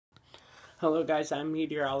Hello guys, I'm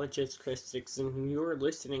meteorologist Chris Dixon, and you are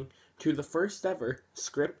listening to the first ever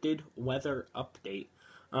scripted weather update.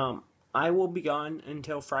 I will be gone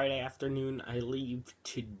until Friday afternoon. I leave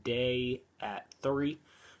today at 3,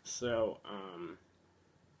 so,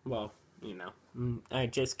 well, I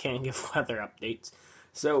just can't give weather updates.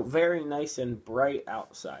 So, very nice and bright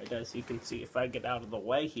outside, as you can see if I get out of the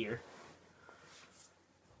way here.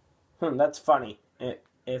 That's funny.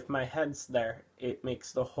 If my head's there, it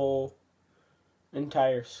makes the whole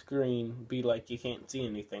entire screen be like you can't see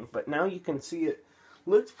anything. But now you can see it.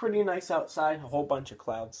 Looks pretty nice outside. A whole bunch of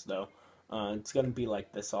clouds, though. It's going to be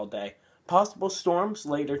like this all day. Possible storms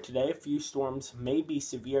later today. A few storms may be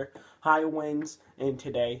severe. High winds, and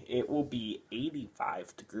today it will be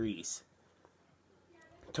 85 degrees.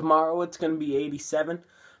 Tomorrow it's going to be 87.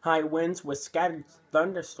 High winds with scattered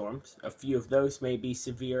thunderstorms. A few of those may be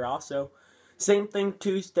severe also. Same thing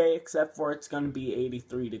Tuesday, except for it's going to be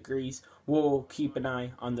 83 degrees. We'll keep an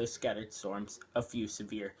eye on those scattered storms, a few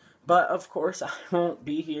severe. But, of course, I won't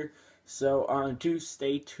be here, so do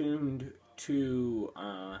stay tuned to,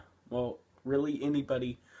 really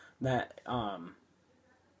anybody that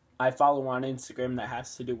I follow on Instagram that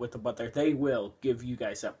has to do with the weather. They will give you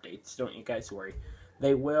guys updates, don't you guys worry.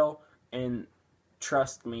 They will, and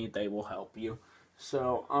trust me, they will help you.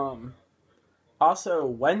 So, also,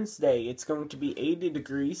 Wednesday, it's going to be 80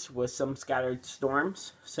 degrees with some scattered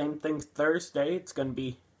storms. Same thing Thursday,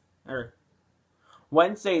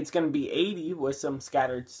 Wednesday, it's going to be 80 with some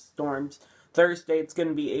scattered storms. Thursday, it's going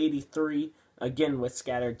to be 83, again with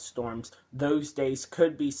scattered storms. Those days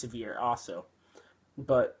could be severe also.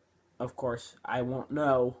 But, of course, I won't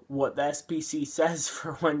know what the SPC says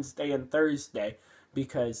for Wednesday and Thursday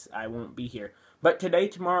because I won't be here. But today,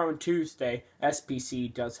 tomorrow, and Tuesday,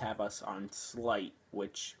 SPC does have us on slight,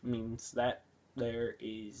 which means that there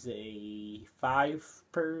is a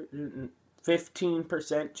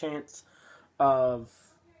 15% chance of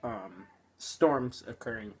storms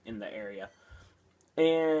occurring in the area.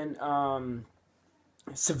 And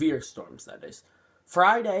severe storms, that is.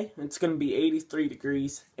 Friday, it's going to be 83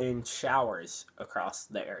 degrees and showers across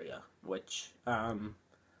the area, which,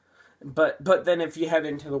 But then if you head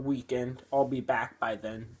into the weekend, I'll be back by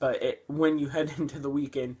then. But when you head into the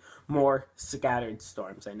weekend, more scattered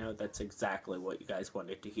storms. I know that's exactly what you guys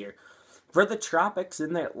wanted to hear. For the tropics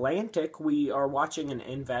in the Atlantic, we are watching an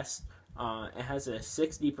invest. It has a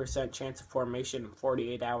 60% chance of formation in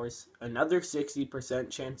 48 hours. Another 60%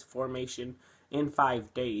 chance of formation in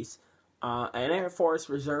 5 days. An Air Force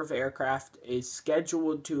Reserve aircraft is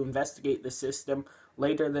scheduled to investigate the system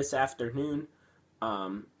later this afternoon.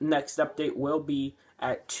 Next update will be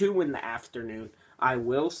at 2 in the afternoon. I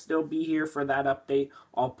will still be here for that update.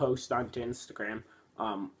 I'll post onto Instagram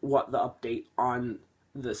what the update on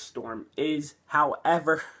the storm is.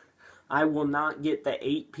 However, I will not get the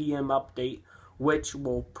 8 p.m. update, which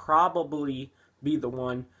will probably be the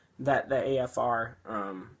one that the AFR,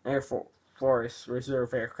 Air Force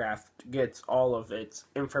Reserve Aircraft, gets all of its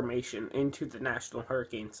information into the National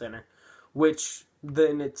Hurricane Center, which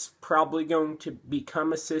then it's probably going to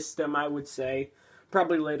become a system, I would say,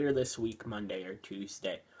 probably later this week, Monday or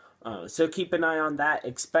Tuesday. So keep an eye on that,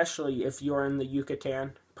 especially if you're in the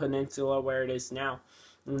Yucatan Peninsula where it is now.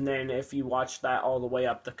 And then if you watch that all the way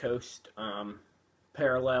up the coast,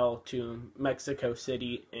 parallel to Mexico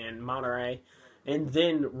City and Monterey. And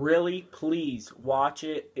then really, please watch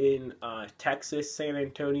it in Texas, San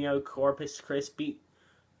Antonio, Corpus Christi,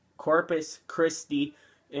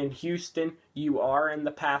 in Houston. You are in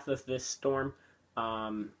the path of this storm.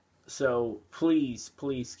 So please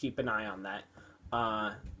keep an eye on that.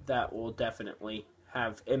 That will definitely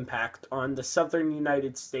have impact on the southern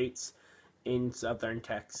United States in southern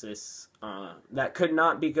Texas. That could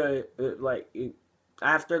not be good.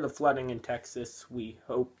 After the flooding in Texas, we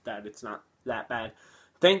hope that it's not that bad.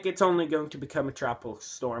 Think it's only going to become a tropical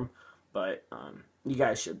storm, but you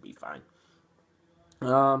guys should be fine.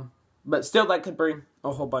 But still, that could bring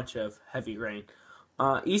a whole bunch of heavy rain.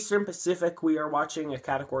 Eastern Pacific, we are watching a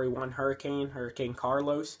Category 1 hurricane, Hurricane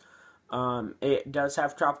Carlos. It does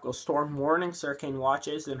have tropical storm warnings, hurricane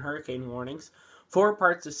watches, and hurricane warnings for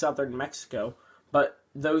parts of southern Mexico, but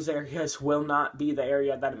those areas will not be the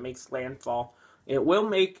area that it makes landfall. It will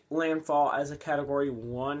make landfall as a Category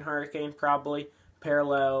 1 hurricane, probably,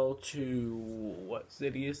 parallel to, what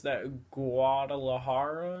city is that?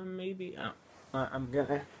 Guadalajara, maybe? Oh, I'm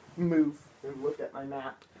gonna move and look at my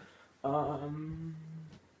map.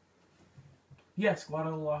 Yes,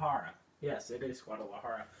 Guadalajara. Yes, it is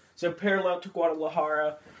Guadalajara. So parallel to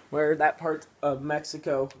Guadalajara, where that part of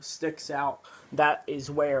Mexico sticks out, that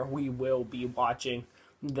is where we will be watching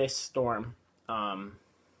this storm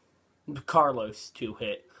Carlos to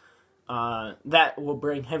hit. That will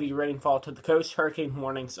bring heavy rainfall to the coast. Hurricane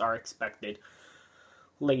warnings are expected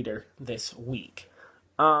later this week.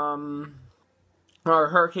 Our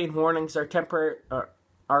hurricane warnings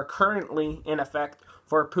are currently in effect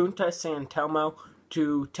for Punta San Telmo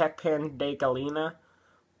to Tecpan de Galena.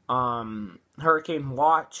 Hurricane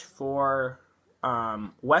watch for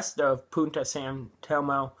west of Punta San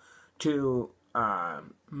Telmo to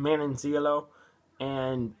Mananzillo,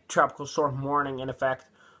 and tropical storm warning in effect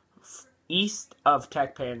east of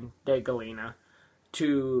Tecpan de Galena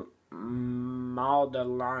to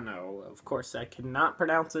Maldonado. Of course, I cannot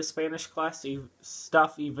pronounce this Spanish class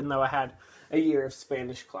stuff, even though I had a year of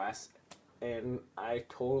Spanish class, and I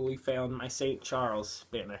totally failed my St. Charles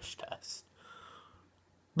Spanish test.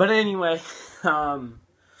 But anyway,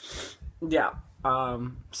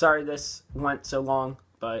 sorry this went so long,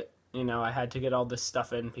 but, I had to get all this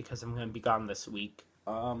stuff in because I'm going to be gone this week.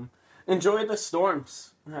 Enjoy the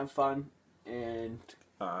storms, have fun, and,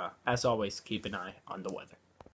 as always, keep an eye on the weather.